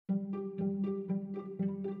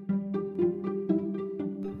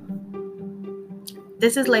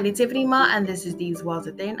This is Lady Tiffany Ma, and this is These Walls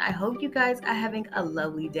Are Thin. I hope you guys are having a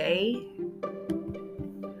lovely day.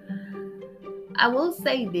 I will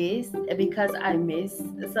say this because I miss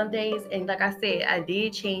some days, and like I said, I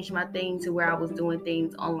did change my thing to where I was doing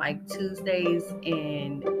things on like Tuesdays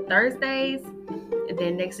and Thursdays, and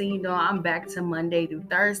then next thing you know, I'm back to Monday through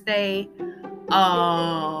Thursday.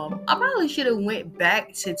 I probably should have went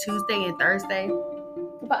back to Tuesday and Thursday,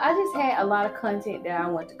 but I just had a lot of content that I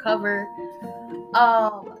want to cover. So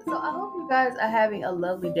I hope you guys are having a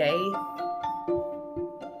lovely day.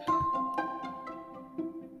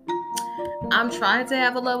 I'm trying to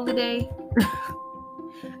have a lovely day.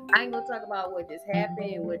 I ain't gonna talk about what just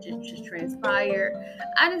happened, what just transpired.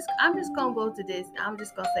 I'm just gonna go to this. I'm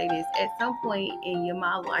just gonna say this. At some point in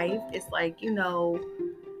my life, it's like,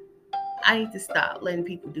 I need to stop letting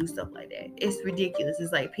people do stuff like that. It's ridiculous.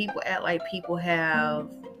 It's like people act like people have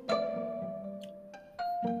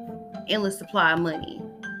endless supply of money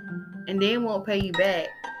and they won't pay you back.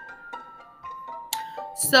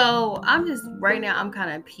 So right now I'm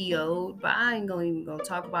kind of PO'd, but I ain't even gonna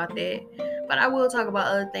talk about that. But I will talk about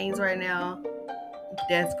other things right now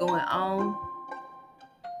that's going on.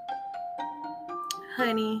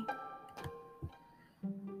 Honey,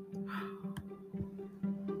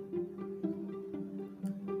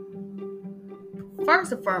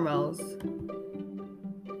 first and foremost,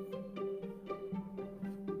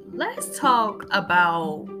 let's talk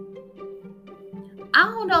about, I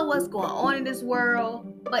don't know what's going on in this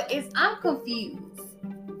world, but I'm confused.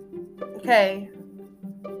 Okay.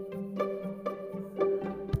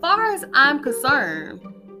 Far as I'm concerned,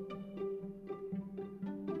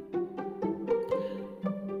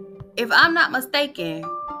 if I'm not mistaken,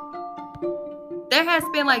 there has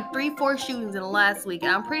been like 3-4 shootings in the last week,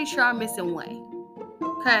 and I'm pretty sure I'm missing one.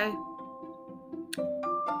 Okay.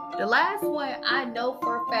 The last one I know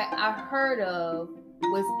for a fact I heard of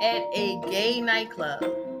was at a gay nightclub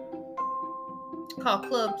called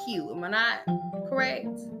Club Q. Am I not correct?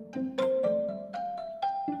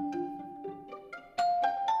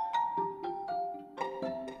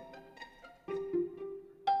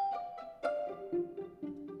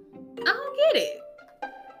 I don't get it.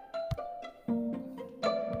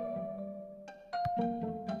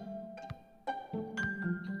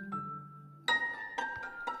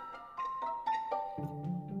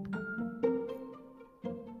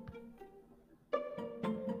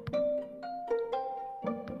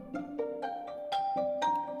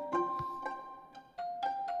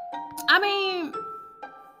 I mean,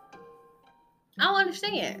 I don't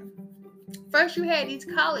understand. First, you had these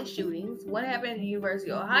college shootings. One happened at the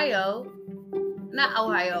University of Ohio. Not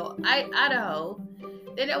Ohio, Idaho.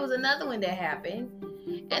 Then there was another one that happened.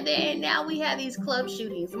 And then now we have these club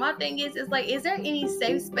shootings. My thing is like, is there any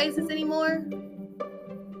safe spaces anymore?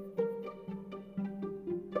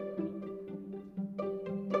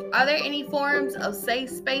 Are there any forms of safe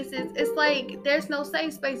spaces? It's like there's no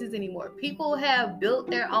safe spaces anymore. People have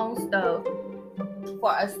built their own stuff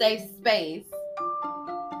for a safe space,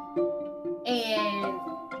 and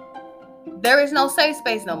there is no safe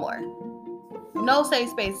space no more. No safe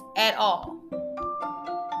space at all.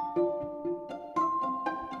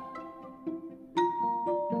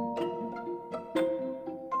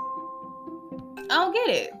 I don't get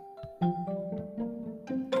it.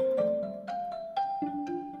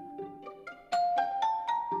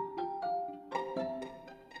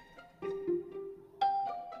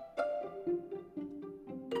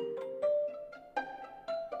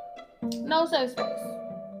 No safe space.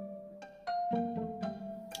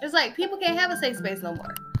 It's like people can't have a safe space no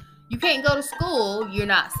more. You can't go to school, you're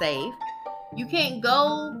not safe. You can't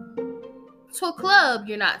go to a club,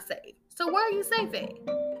 you're not safe. So where are you safe at?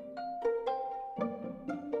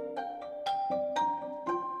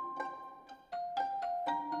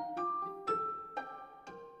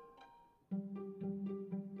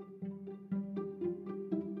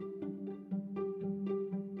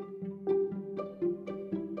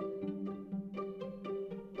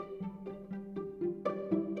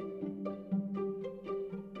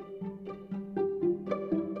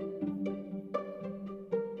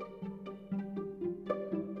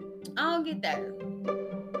 I don't get that.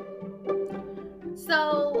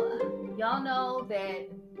 So, y'all know that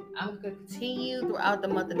I'm going to continue throughout the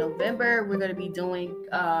month of November. We're going to be doing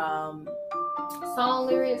song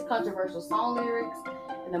lyrics, controversial song lyrics.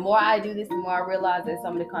 And the more I do this, the more I realize that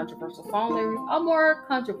some of the controversial song lyrics are more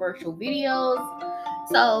controversial videos.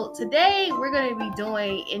 So, today we're going to be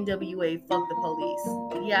doing NWA Fuck the Police.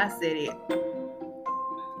 Yeah, I said it.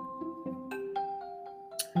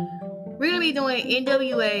 We're going to be doing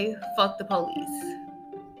NWA Fuck the Police.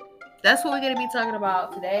 That's what we're going to be talking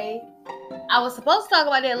about today. I was supposed to talk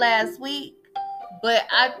about that last week, but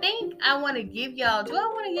I think I want to give y'all. Do I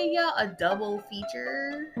want to give y'all a double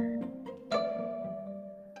feature?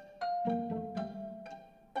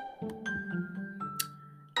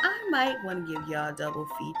 I might want to give y'all a double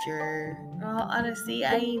feature. Honestly,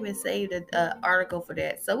 I ain't even saved an article for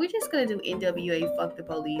that. So we're just gonna do NWA "Fuck the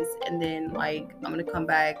Police," and then like I'm gonna come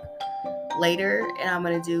back later and I'm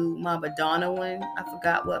gonna do my Madonna one. I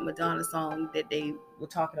forgot what Madonna song that they were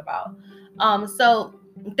talking about. So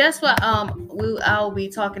that's what I'll be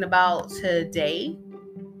talking about today.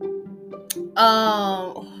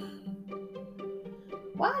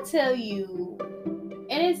 Why I tell you,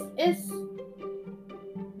 and it's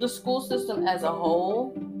the school system as a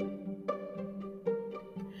whole.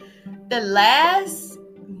 The last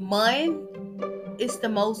month is the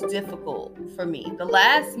most difficult for me. The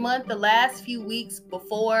last month, the last few weeks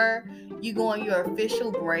before you go on your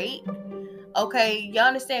official break. Okay, you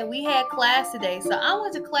understand? We had class today. So I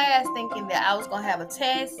went to class thinking that I was going to have a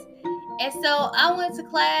test. And so I went to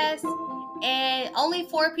class and only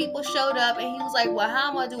 4 people showed up. And he was like, well, how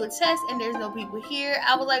am I going to do a test? And there's no people here.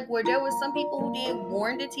 I was like, well, there were some people who did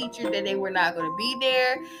warn the teacher that they were not going to be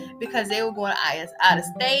there because they were going out of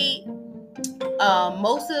state.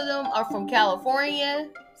 Most of them are from California.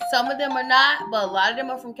 Some of them are not, but a lot of them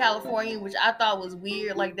are from California, which I thought was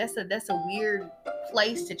weird. Like that's a weird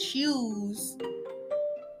place to choose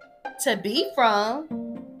to be from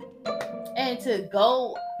and to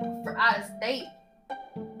go for out of state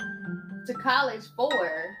to college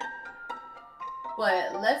for.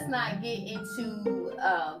 But let's not get into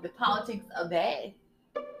the politics of that.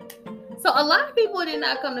 So a lot of people did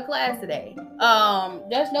not come to class today.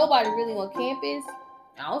 There's nobody really on campus.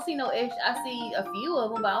 I don't see no I see a few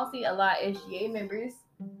of them, but I don't see a lot of SGA members.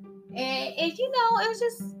 And it's it's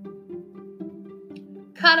just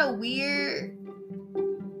kind of weird.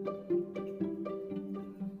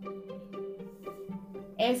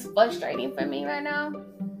 It's frustrating for me right now.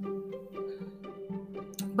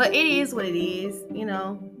 But it is what it is,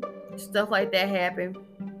 Stuff like that happen.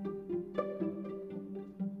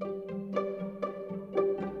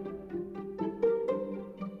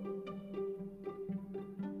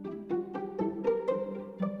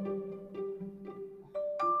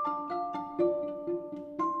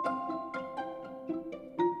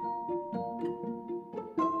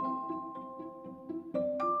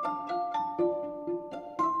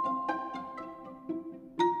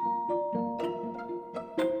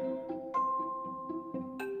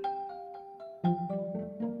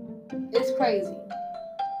 It's crazy.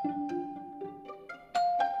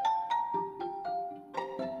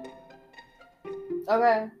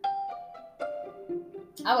 Okay.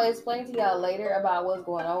 I will explain to y'all later about what's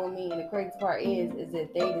going on with me. And the crazy part is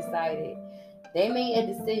that they made a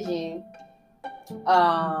decision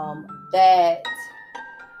that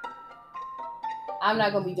I'm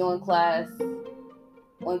not going to be doing class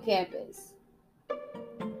on campus.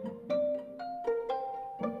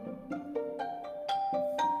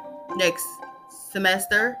 Next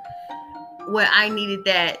semester, when I needed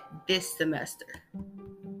that this semester.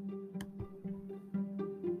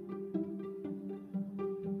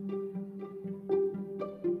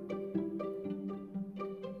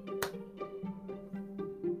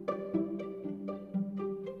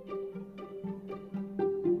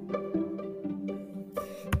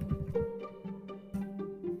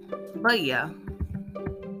 But yeah,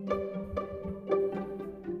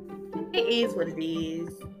 it is what it is.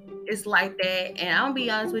 It's like that. And I'm gonna be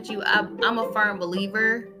honest with you, I'm a firm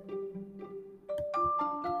believer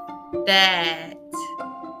that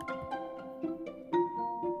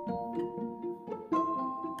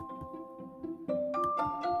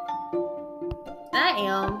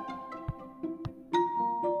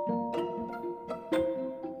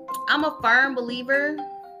I'm a firm believer.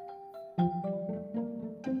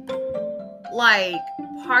 Like,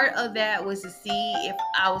 part of that was to see if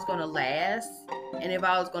I was going to last and if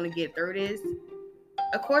I was going to get through this.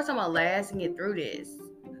 Of course, I'm going to last and get through this.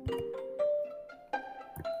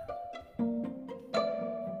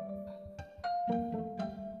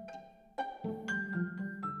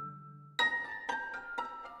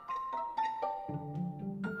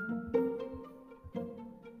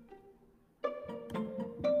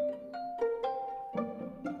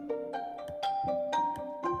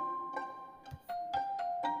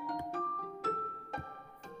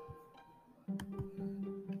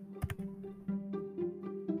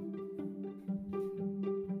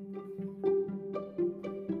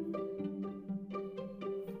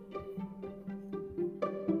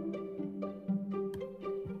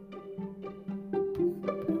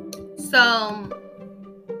 So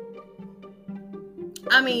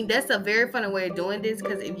I mean, that's a very funny way of doing this,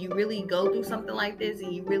 because if you really go through something like this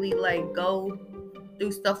and you really like go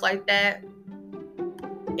through stuff like that,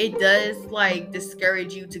 it does like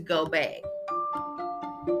discourage you to go back.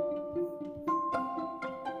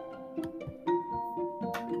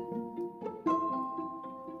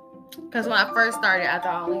 Because when I first started, I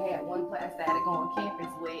thought I only had one class that I had to go on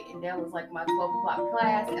campus with, and that was like my 12 o'clock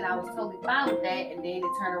class, and I was totally fine with that. And then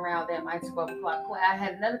it turned around that my 12 o'clock class, I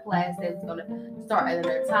had another class that was going to start at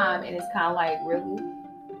another time, and it's kind of like, really?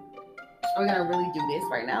 Are we going to really do this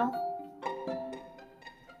right now?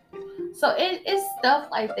 So it's stuff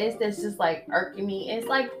like this that's just like irking me. It's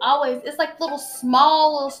like always, it's like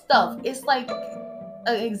small little stuff. It's like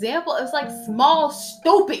an example, it's like small,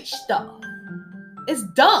 stupid stuff. It's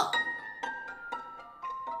dumb.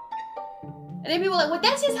 And then people are like, well,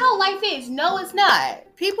 that's just how life is. No, it's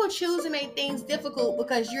not. People choose to make things difficult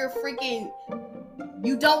because you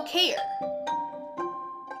don't care.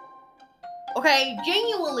 Okay?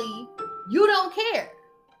 Genuinely, you don't care.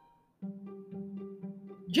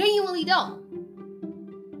 Genuinely don't.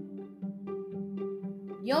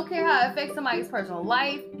 You don't care how it affects somebody's personal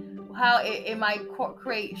life, how it might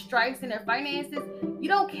create strikes in their finances. You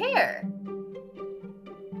don't care.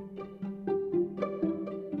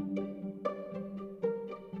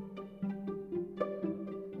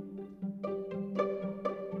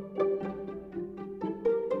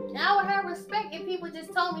 I would have respect if people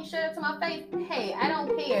just told me straight up to my face, hey, I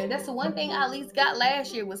don't care. That's the one thing I at least got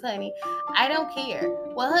last year was, honey, I don't care.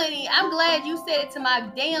 Well, honey, I'm glad you said it to my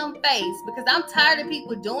damn face, because I'm tired of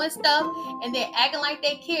people doing stuff and then acting like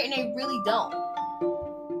they care and they really don't.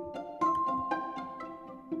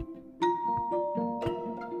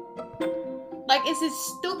 Like, it's this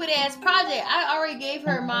stupid ass project. I already gave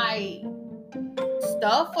her my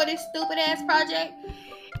stuff for this stupid ass project.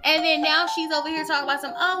 And then now she's over here talking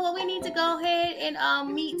about we need to go ahead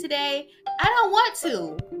and meet today. I don't want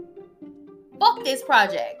to. Fuck this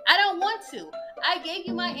project. I don't want to. I gave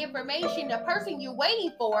you my information. The person you're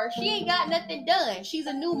waiting for, she ain't got nothing done. She's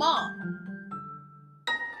a new mom.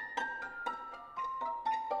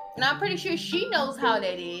 And I'm pretty sure she knows how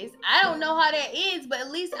that is. I don't know how that is, but at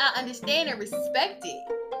least I understand and respect it.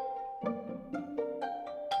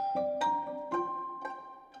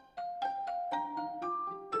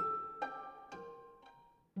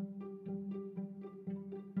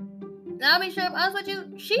 Now, I'll be straight up honest with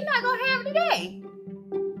you, she's not gonna have it today.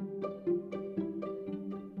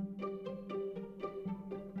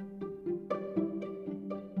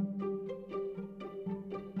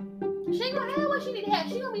 She ain't gonna have what she need to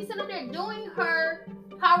have. She gonna be sitting up there doing her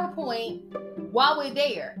PowerPoint while we're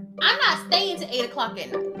there. I'm not staying till 8 o'clock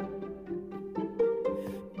at night.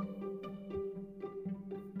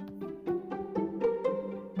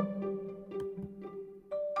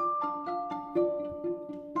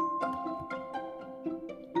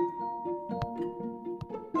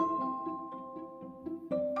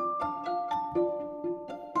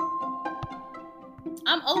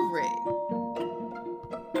 I'm over it.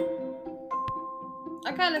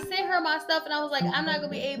 I kind of sent her my stuff and I was like, I'm not going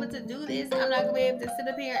to be able to do this. I'm not going to be able to sit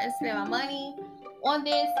up here and spend my money on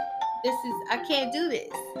this. I can't do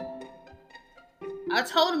this. I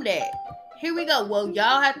told him that. Here we go. Well,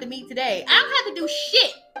 y'all have to meet today. I don't have to do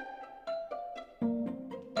shit.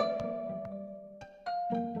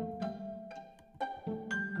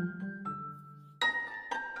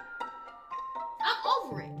 I'm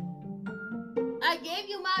over it. I gave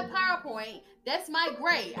you my PowerPoint. That's my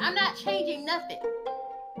grade. I'm not changing nothing.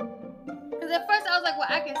 Because at first I was like, well,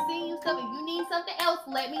 I can send you stuff. If you need something else,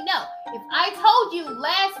 let me know. If I told you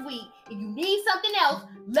last week, if you need something else,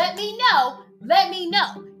 let me know. Let me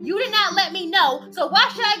know. You did not let me know. So why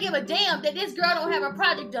should I give a damn that this girl don't have her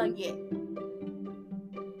project done yet?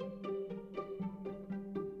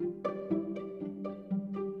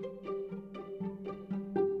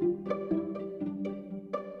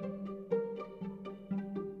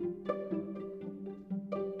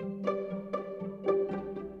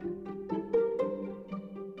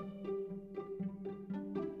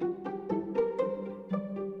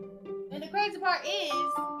 Crazy part is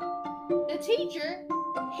the teacher,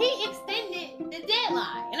 he extended the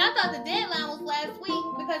deadline, and I thought the deadline was last week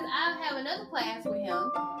because I have another class with him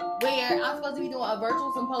where I'm supposed to be doing a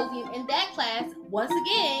virtual symposium in that class once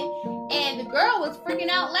again, and the girl was freaking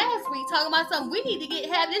out last week talking about something. We need to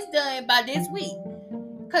have this done by this week,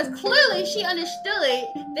 because clearly she understood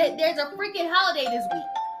that there's a freaking holiday this week.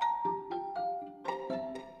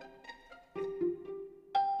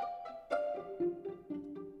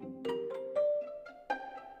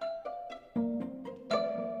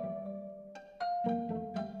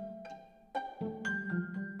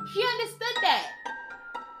 She understood that.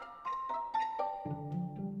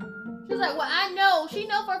 like, well, I know, she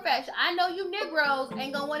know for a fact, I know you Negroes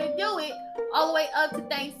ain't gonna want to do it all the way up to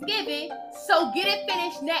Thanksgiving, so get it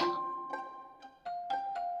finished now.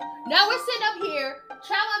 Now we're sitting up here,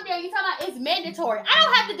 child up there, you talking about it's mandatory. I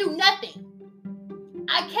don't have to do nothing.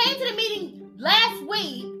 I came to the meeting last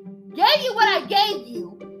week, gave you what I gave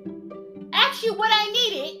you, asked you what I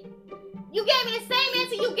needed. You gave me the same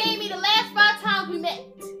answer you gave me the last 5 times we met.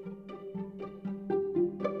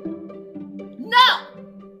 No!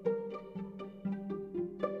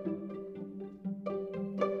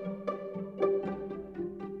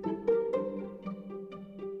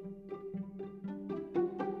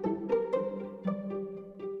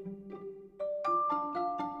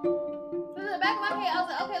 I was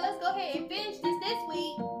like, okay, let's go ahead and finish this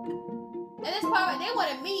week. And this part, they want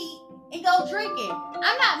to meet and go drinking.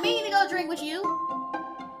 I'm not meaning to go drink with you.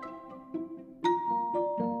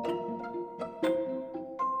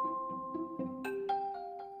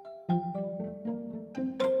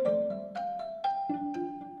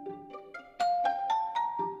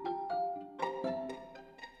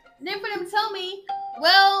 Then for them to tell me,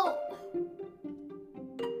 well,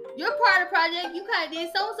 you're part of the project. You kind of did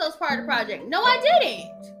so-and-so's part of the project. No, I didn't.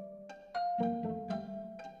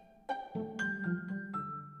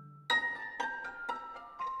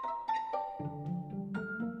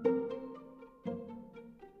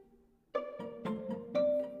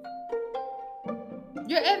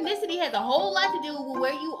 Your ethnicity has a whole lot to do with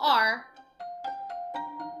where you are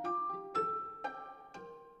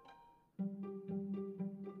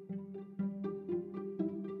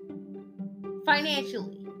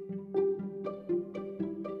financially.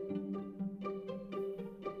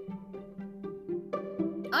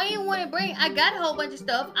 I didn't want to bring, I got a whole bunch of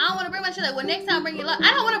stuff. I don't want to bring my shit. Like, well, next time bring your laptop.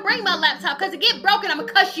 I don't want to bring my laptop because it get broken, I'm going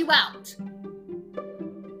to cuss you out.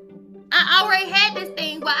 I already had this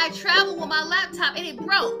thing, but I traveled with my laptop and it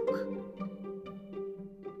broke.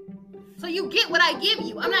 So you get what I give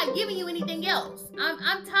you. I'm not giving you anything else. I'm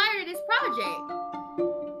tired of this project.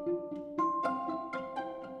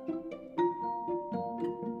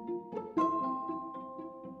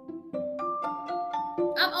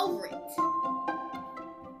 I'm over it.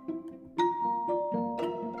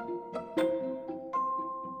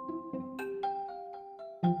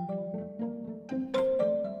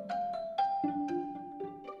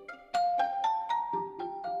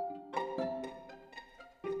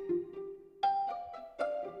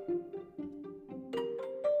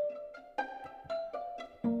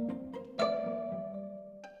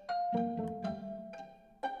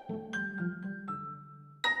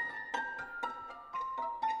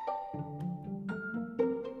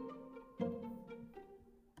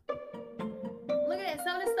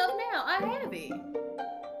 Some of the stuff now, I have it.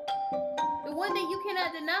 The one thing you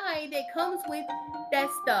cannot deny that comes with that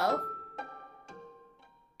stuff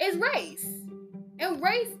is race. And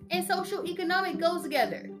race and social economic goes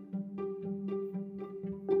together.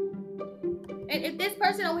 And if this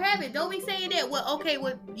person don't have it, don't be saying that, well, okay,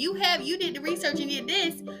 well, you did the research and did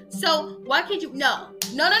this, so why can't you? No.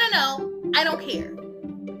 I don't care.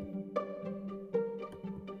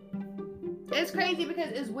 It's crazy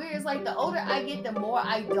because it's weird. It's like the older I get, the more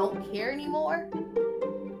I don't care anymore.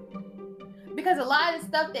 Because a lot of the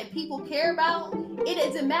stuff that people care about, it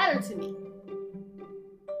doesn't matter to me.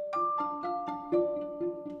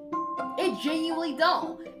 It genuinely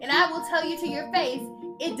don't. And I will tell you to your face,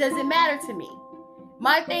 it doesn't matter to me.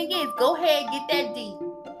 My thing is, go ahead, get that D.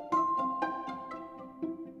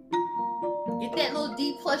 Get that little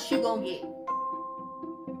D plus you gonna get.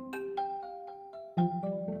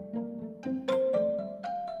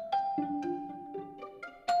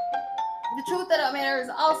 The truth of the matter is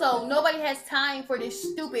also, nobody has time for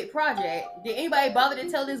this stupid project. Did anybody bother to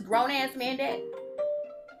tell this grown-ass man that?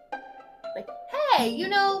 Like, hey, you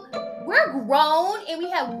know, we're grown and we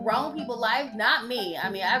have grown people life. Not me. I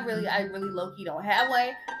mean, I really low-key don't have one.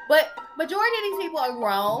 But majority of these people are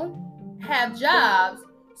grown, have jobs.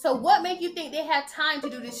 So what makes you think they have time to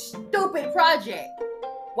do this stupid project?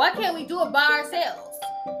 Why can't we do it by ourselves?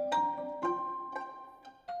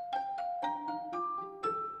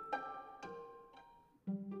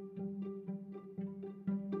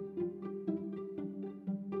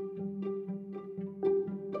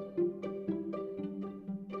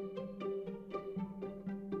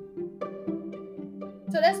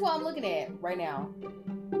 So that's what I'm looking at right now.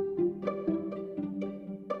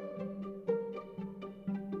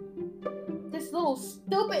 This little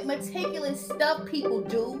stupid, meticulous stuff people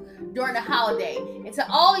do during the holiday. And to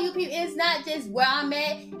all you people, it's not just where I'm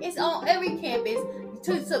at. It's on every campus.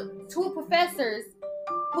 To professors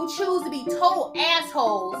who choose to be total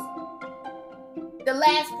assholes the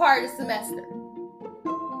last part of the semester.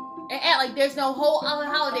 and act like there's no whole other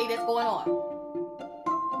holiday that's going on.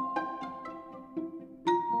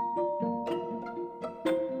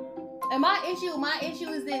 And my issue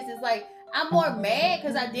is this. It's like, I'm more mad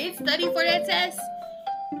because I did study for that test.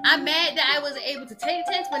 I'm mad that I wasn't able to take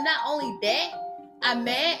the test, but not only that, I'm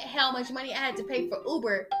mad how much money I had to pay for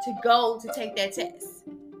Uber to go to take that test.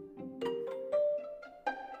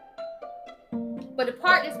 But the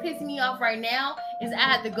part that's pissing me off right now is I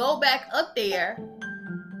had to go back up there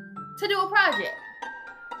to do a project.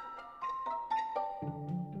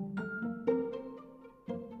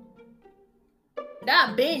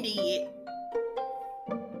 Not been did.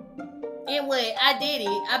 And what? I did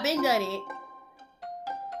it. I've been done it.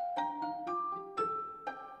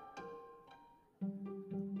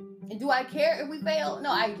 And do I care if we fail?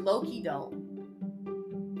 No, I low-key don't.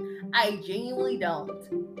 I genuinely don't.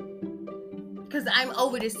 Because I'm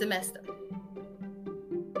over this semester.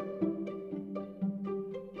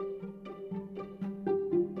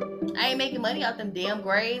 I ain't making money off them damn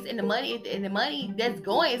grades, and the money that's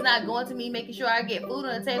going is not going to me making sure I get food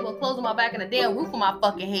on the table and clothes on my back and a damn roof on my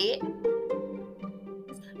fucking head.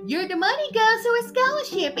 The money goes to a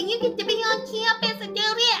scholarship and you get to be on campus and do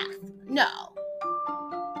this. No.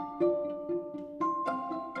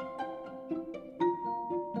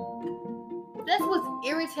 That's what's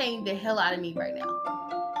irritating the hell out of me right now.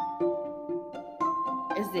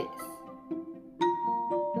 Is this.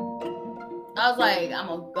 I was like, I'm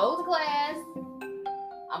gonna go to class.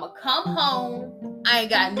 I'm gonna come home. I ain't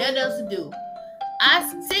got nothing else to do. I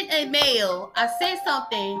sent a mail. I sent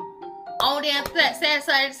something on damn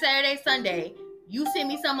Saturday, Sunday. You send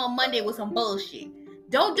me something on Monday with some bullshit.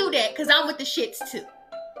 Don't do that, because I'm with the shits too.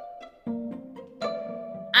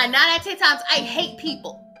 I 9 out of 10 times I hate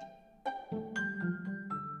people.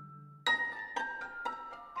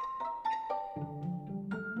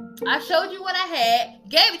 I showed you what I had,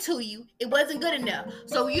 gave it to you. It wasn't good enough.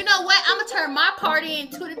 So you know what? I'm going to turn my part in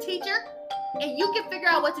to the teacher, and you can figure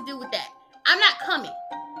out what to do with that. I'm not coming.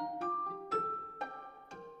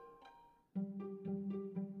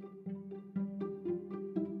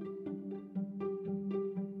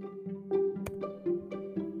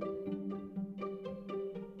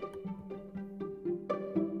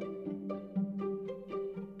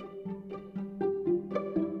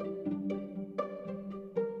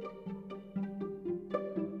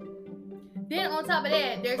 Then on top of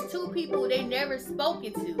that, there's 2 people they never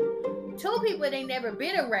spoken to. 2 people they never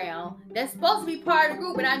been around that's supposed to be part of the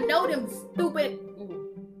group, and I know them stupid.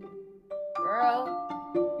 Girl.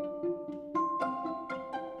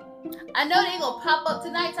 I know they ain't gonna pop up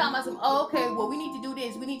tonight talking about some, oh, okay, well, we need to do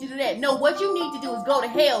this, we need to do that. No, what you need to do is go to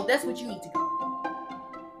hell. That's what you need to do.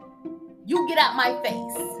 You get out my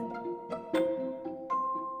face.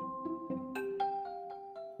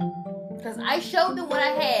 Because I showed them what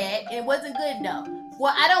I had, and it wasn't good enough.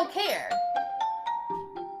 Well, I don't care.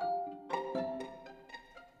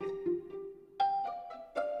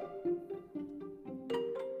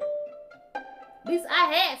 At least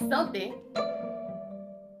I had something.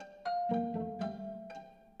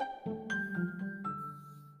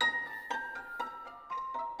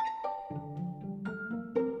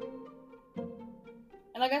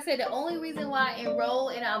 Like I said, the only reason why I enroll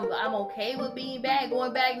and I'm okay with being back,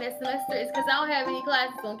 going back next semester, is because I don't have any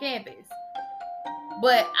classes on campus.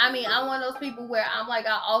 But I mean, I'm one of those people where I'm like,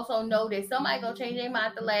 I also know that somebody gonna change their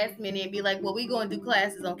mind at the last minute and be like, well, we gonna do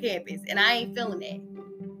classes on campus, and I ain't feeling that.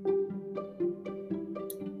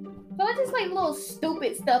 So I just like little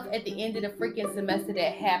stupid stuff at the end of the freaking semester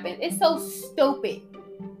that happened. It's so stupid.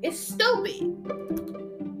 It's stupid.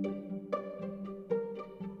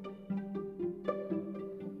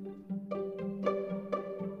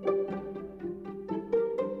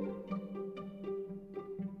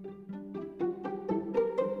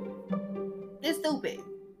 It's stupid.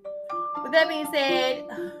 With that being said,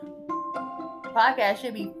 podcast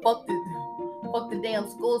should be fuck the damn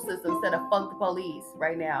school system instead of fuck the police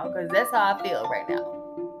right now, because that's how I feel right now.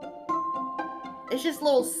 It's just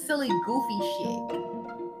little silly goofy shit.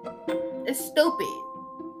 It's stupid.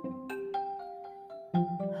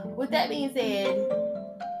 With that being said,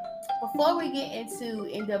 before we get into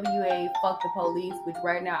NWA fuck the police, which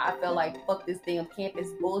right now I feel like fuck this damn campus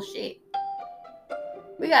bullshit,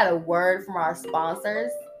 we got a word from our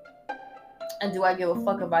sponsors. And do I give a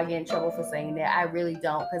fuck if I get in trouble for saying that? I really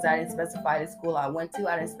don't, because I didn't specify the school I went to.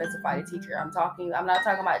 I didn't specify the teacher. I'm not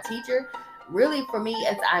talking about teacher. Really, for me,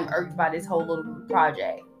 I'm irked by this whole little group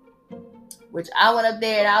project. Which I went up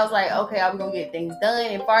there and I was like, okay, I'm going to get things done.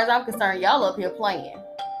 And as far as I'm concerned, y'all up here playing.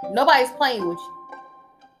 Nobody's playing with you.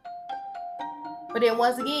 But then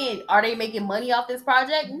once again, are they making money off this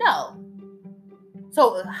project? No.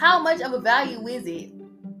 So how much of a value is it?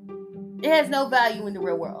 It has no value in the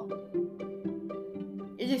real world.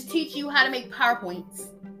 It just teaches you how to make PowerPoints.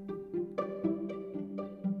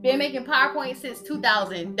 Been making PowerPoints since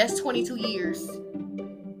 2000. That's 22 years.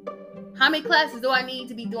 How many classes do I need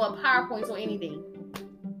to be doing PowerPoints or anything?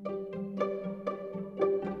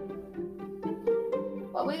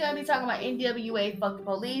 Well, we're going to be talking about NWA, fuck the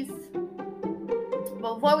police.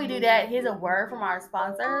 But before we do that, here's a word from our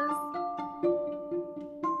sponsors.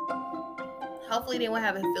 Hopefully they won't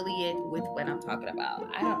have an affiliate with what I'm talking about.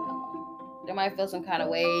 I don't know. They might feel some kind of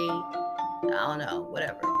way. I don't know.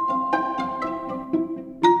 Whatever.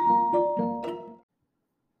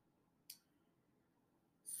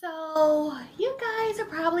 So you guys are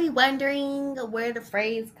probably wondering where the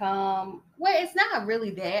phrase come. Well, it's not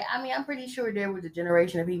really that. I mean, I'm pretty sure there was a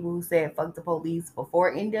generation of people who said fuck the police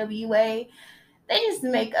before NWA. They just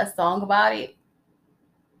make a song about it.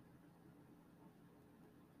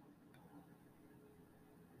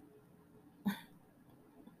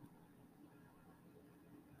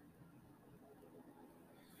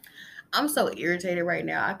 I'm so irritated right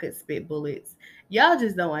now. I could spit bullets. Y'all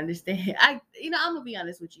just don't understand. I'm gonna be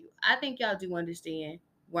honest with you. I think y'all do understand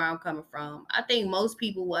where I'm coming from. I think most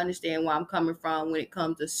people will understand where I'm coming from when it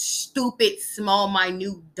comes to stupid, small,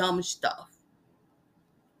 minute, dumb stuff.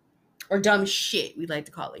 Or dumb shit, we like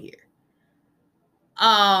to call it here.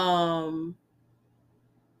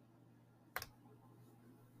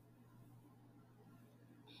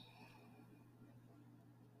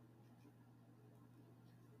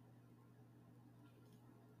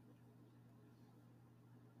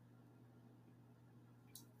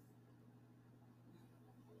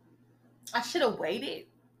 I should have waited.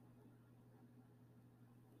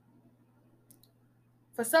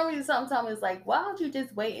 For some reason, sometimes it's like, why don't you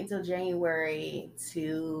just wait until January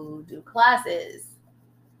to do classes?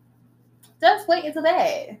 Just wait until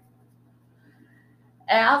that.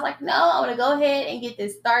 And I was like, no, I'm going to go ahead and get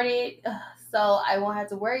this started so I won't have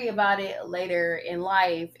to worry about it later in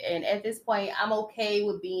life. And at this point, I'm okay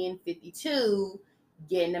with being 52,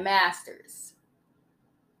 getting a master's.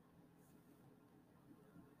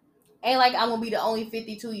 Ain't like I'm going to be the only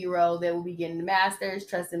 52-year-old that will be getting the master's.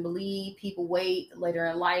 Trust and believe. People wait later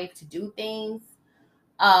in life to do things.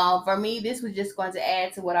 For me, this was just going to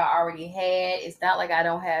add to what I already had. It's not like I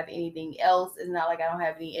don't have anything else. It's not like I don't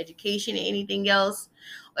have any education or anything else.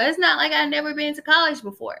 Or it's not like I've never been to college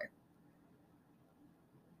before.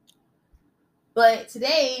 But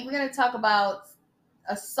today we're going to talk about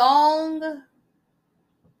a song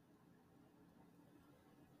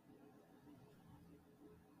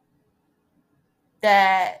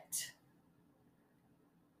that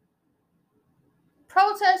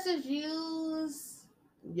protesters use,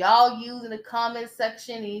 y'all use in the comment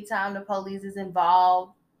section anytime the police is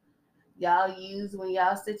involved. Y'all use when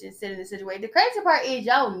y'all sit in the situation. The crazy part is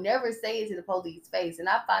y'all never say it to the police face, and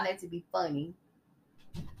I find that to be funny.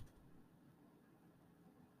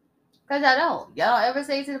 Because y'all don't ever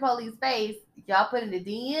say it to the police face. Y'all put it in the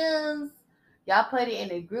DMs. Y'all put it in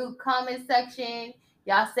the group comment section.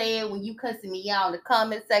 Y'all say it when you cussing me out in the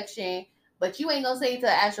comment section. But you ain't gonna say it to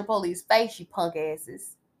the actual police face, you punk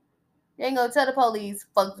asses. You ain't gonna tell the police,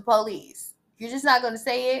 fuck the police. You're just not gonna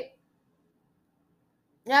say it.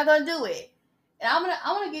 You're not gonna do it. And I'm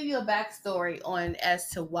gonna give you a backstory on as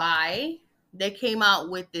to why they came out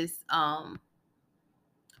with this song.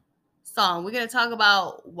 We're gonna talk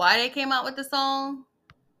about why they came out with the song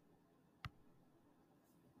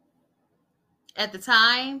at the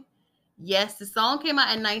time. Yes, the song came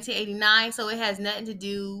out in 1989, so it has nothing to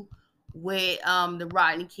do with the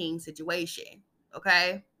Rodney King situation.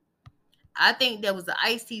 Okay, I think there was the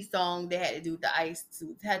Ice-T song that had to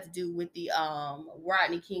do with the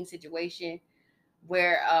Rodney King situation,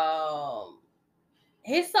 where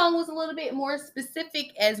his song was a little bit more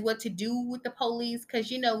specific as what to do with the police,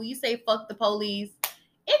 because when you say fuck the police,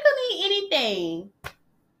 it could mean anything.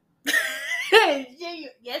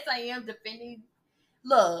 Yes, I am defending.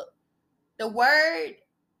 Look, the word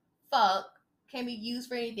fuck can be used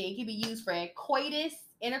for anything. It can be used for coitus,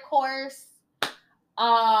 intercourse,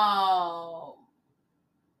 to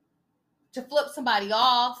flip somebody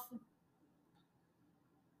off.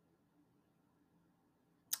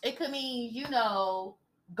 It could mean,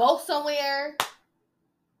 go somewhere,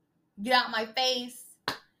 get out my face.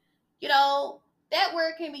 That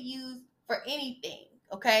word can be used for anything,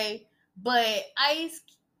 okay? But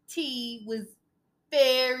Ice-T was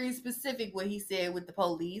very specific what he said with the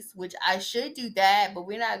police, which I should do that, but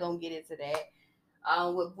we're not going to get into that.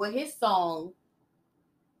 What his song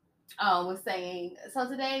was saying. So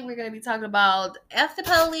today we're going to be talking about F the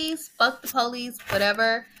police, fuck the police,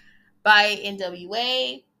 whatever. by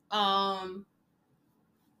NWA.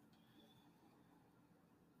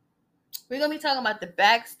 We're gonna be talking about the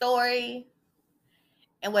backstory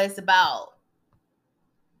and what it's about.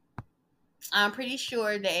 I'm pretty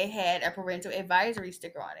sure that it had a parental advisory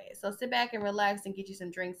sticker on it. So sit back and relax and get you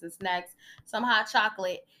some drinks and snacks, some hot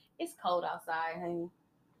chocolate. It's cold outside, honey.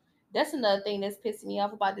 That's another thing that's pissing me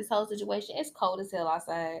off about this whole situation. It's cold as hell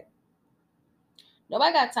outside.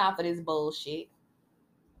 Nobody got time for this bullshit.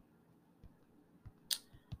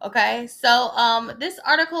 Okay, so this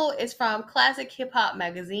article is from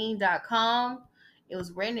classichiphopmagazine.com. It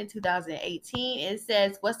was written in 2018. It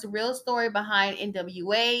says, "What's the real story behind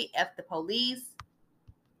NWA? F the police."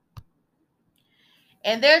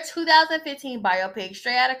 In their 2015 biopic,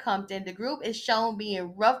 Straight Outta Compton, the group is shown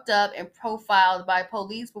being roughed up and profiled by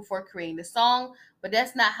police before creating the song, but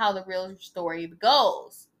that's not how the real story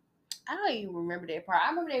goes. I don't even remember that part. I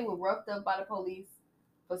remember they were roughed up by the police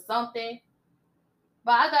for something,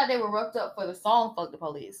 but I thought they were roughed up for the song "Fuck the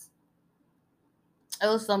Police." It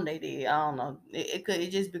was something they did. I don't know. It could it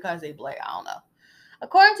just because they black. I don't know.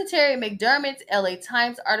 According to Terry McDermott's LA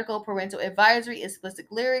Times article, Parental Advisory,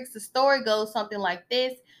 Explicit Lyrics, the story goes something like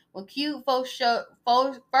this. When Q first showed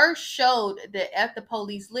the F the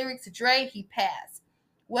Police lyrics to Dre, he passed.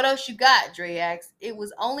 "What else you got?" Dre asked. It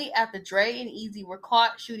was only after Dre and Easy were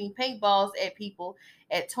caught shooting paintballs at people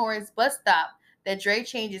at Torrance bus stop that Dre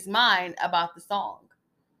changed his mind about the song.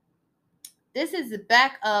 This is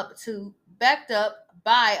backed up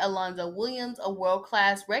by Alonzo Williams, a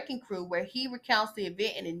world-class wrecking crew, where he recounts the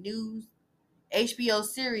event in the new HBO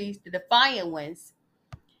series The Defiant Ones.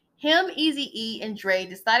 Him, Eazy-E, and Dre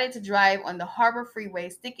decided to drive on the Harbor Freeway,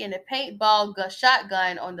 sticking a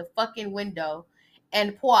shotgun on the fucking window,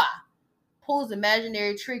 and Poi pulls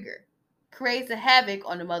imaginary trigger, creates a havoc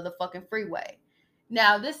on the motherfucking freeway.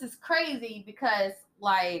 Now, this is crazy because,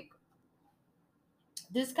 like,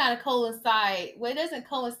 this kind of coincide. Well, it doesn't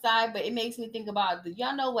coincide, but it makes me think about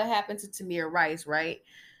y'all know what happened to Tamir Rice, right?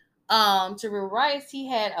 Tamir Rice, he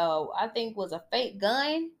had I think was a fake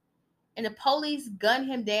gun, and the police gunned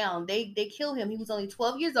him down. They killed him. He was only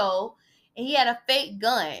 12 years old, and he had a fake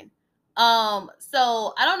gun.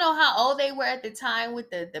 So I don't know how old they were at the time with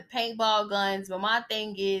the paintball guns, but my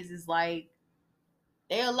thing is like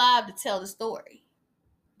they're alive to tell the story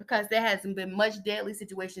because there hasn't been much deadly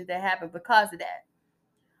situations that happened because of that.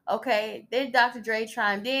 Okay, then Dr. Dre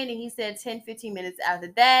chimed in and he said 10, 15 minutes after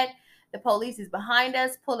that, the police is behind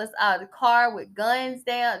us, pull us out of the car with guns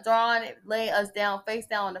down, drawn, lay us down face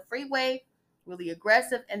down on the freeway, really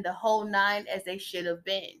aggressive, and the whole nine as they should have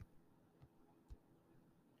been.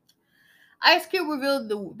 Ice Cube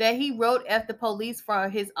revealed that he wrote F the police for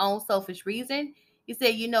his own selfish reason. He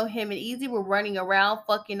said, him and Easy were running around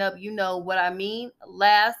fucking up, you know what I mean,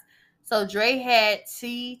 last. So Dre had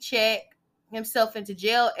to check himself into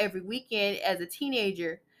jail every weekend as a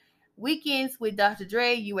teenager. Weekends with Dr.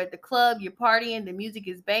 Dre, you at the club, you're partying, the music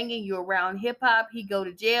is banging, you're around hip hop, he go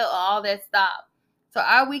to jail, all that stop. So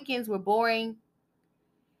our weekends were boring.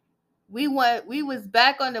 We was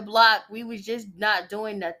back on the block, we was just not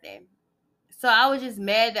doing nothing. So I was just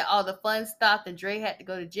mad that all the fun stopped and Dre had to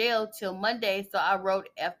go to jail till Monday. So I wrote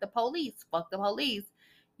F the police, fuck the police.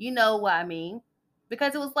 You know what I mean?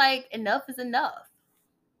 Because it was like enough is enough.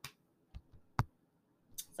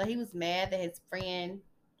 So he was mad that his friend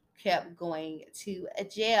kept going to a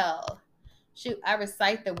jail. Shoot, I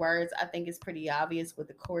recite the words. I think it's pretty obvious what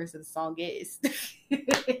the chorus of the song is.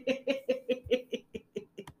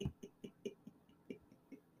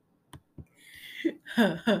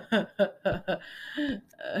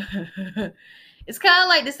 It's kind of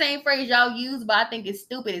like the same phrase y'all use, but I think it's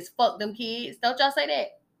stupid as fuck them kids. Don't y'all say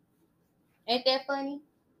that? Ain't that funny?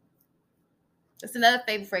 It's another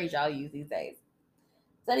favorite phrase y'all use these days.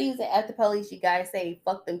 So they use it at the police, you guys say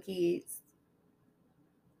fuck them kids.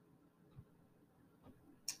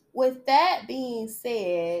 With that being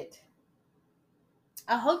said,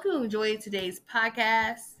 I hope you enjoyed today's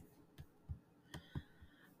podcast.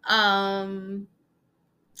 Um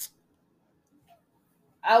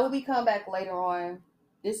I will be coming back later on.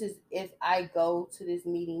 This is if I go to this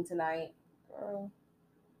meeting tonight. Girl.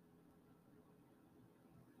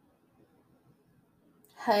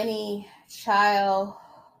 Honey, child,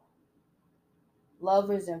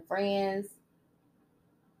 lovers, and friends.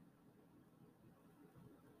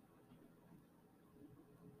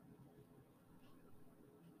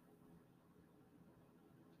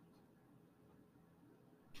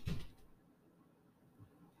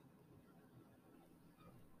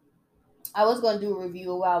 I was gonna do a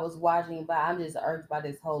review while I was watching, but I'm just urged by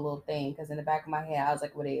this whole little thing because in the back of my head, I was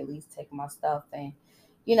like, "Would they at least take my stuff and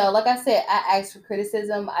Like I said, I asked for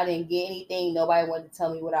criticism. I didn't get anything. Nobody wanted to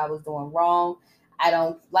tell me what I was doing wrong. I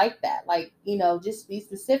don't like that. Like, just be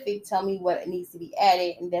specific. Tell me what needs to be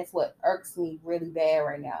added. And that's what irks me really bad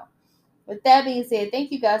right now. With that being said,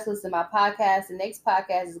 thank you guys for listening to my podcast. The next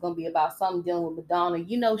podcast is going to be about something dealing with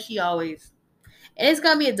Madonna. She always, and it's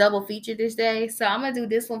going to be a double feature this day. So I'm going to do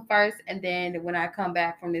this one first. And then when I come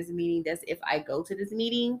back from this meeting, that's if I go to this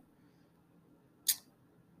meeting,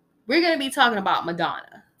 we're going to be talking about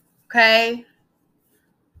Madonna. Okay?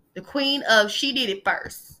 The queen of She Did It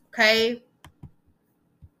First. Okay?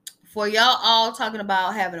 For y'all all talking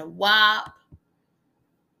about having a WAP,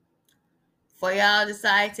 for y'all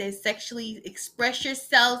decide to sexually express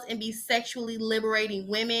yourselves and be sexually liberating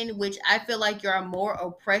women, which I feel like you're more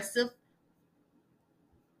oppressive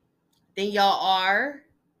than y'all are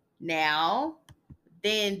now.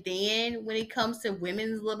 Then when it comes to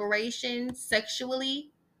women's liberation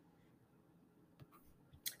sexually,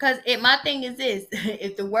 because my thing is this: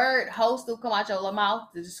 if the word hoe still come out your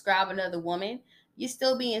mouth to describe another woman, you're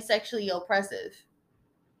still being sexually oppressive,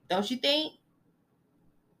 don't you think?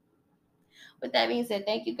 With that being said,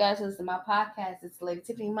 thank you guys for listening to my podcast. It's Lady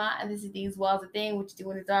Tiffany Mott, and this is These Walls of Thing. What you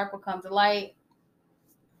do in the dark will come to light.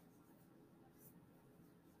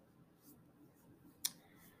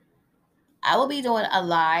 I will be doing a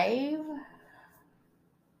live.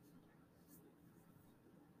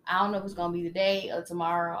 I don't know if it's going to be today or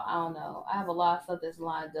tomorrow. I don't know. I have a lot of stuff that's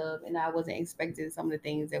lined up, and I wasn't expecting some of the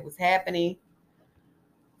things that was happening.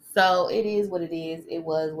 So it is what it is. It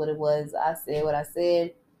was what it was. I said what I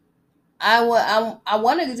said. I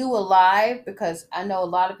wanted to do a live because I know a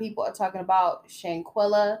lot of people are talking about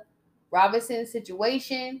Shanquella Robinson's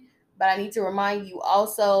situation, but I need to remind you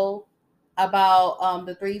also about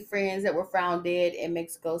the 3 friends that were found dead in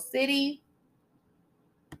Mexico City.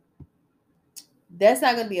 That's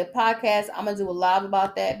not going to be a podcast. I'm going to do a live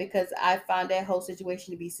about that because I find that whole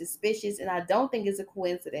situation to be suspicious, and I don't think it's a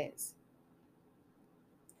coincidence.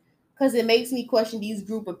 Because it makes me question these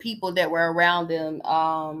group of people that were around them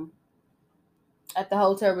at the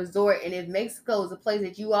hotel resort. And if Mexico is a place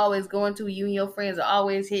that you always going to, you and your friends are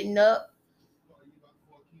always hitting up,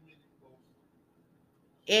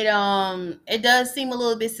 it does seem a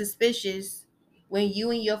little bit suspicious when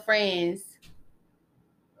you and your friends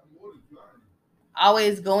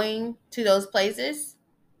always going to those places.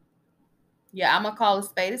 Yeah, I'm gonna call a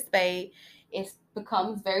spade a spade. It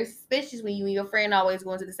becomes very suspicious when you and your friend always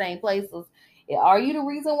going to the same places. Are you the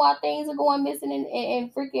reason why things are going missing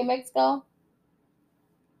in freaking Mexico?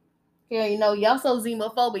 Yeah, y'all so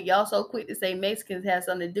xenophobic. Y'all so quick to say Mexicans have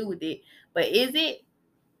something to do with it. But is it?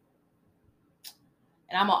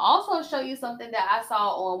 And I'm gonna also show you something that I saw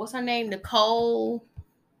on what's her name, Nicole.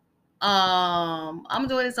 I'm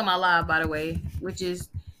doing this on my live, by the way, which is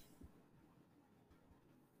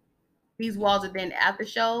These Walls Are Thin after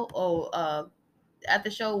show, or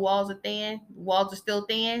after show Walls Are Thin, Walls Are Still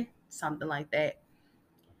Thin, something like that.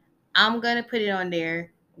 I'm gonna put it on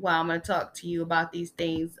there while I'm gonna talk to you about these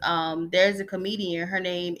things. There's a comedian. Her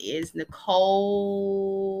name is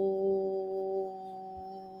Nicole.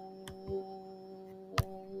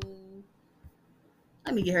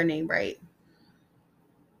 Let me get her name right.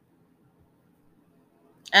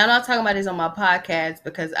 And I'm not talking about this on my podcast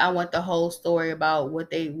because I want the whole story about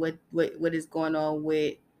what is going on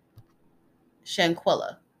with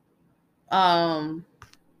Shanquella.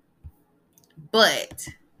 But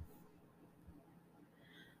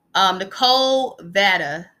Nicole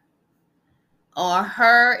Vada on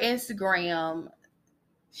her Instagram,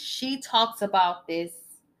 she talks about this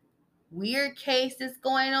weird case that's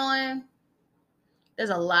going on. There's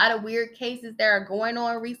a lot of weird cases that are going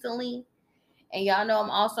on recently. And y'all know I'm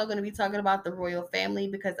also going to be talking about the royal family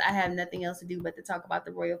because I have nothing else to do but to talk about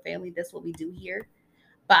the royal family. That's what we do here.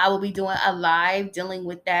 But I will be doing a live dealing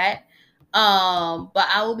with that. But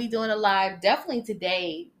I will be doing a live definitely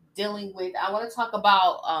today dealing with, I want to talk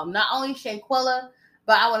about not only Shanquella,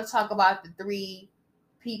 but I want to talk about the 3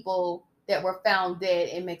 people that were found dead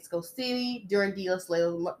in Mexico City during Dias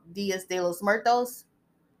de los Muertos.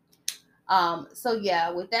 So yeah,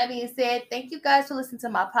 with that being said, thank you guys for listening to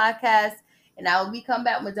my podcast. And I will be coming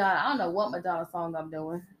back with Madonna. I don't know what Madonna song I'm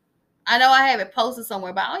doing. I know I have it posted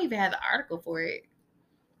somewhere, but I don't even have the article for it.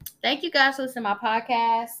 Thank you guys for listening to my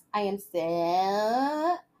podcast. I am so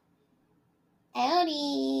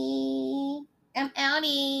outie. I'm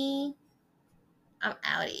outie.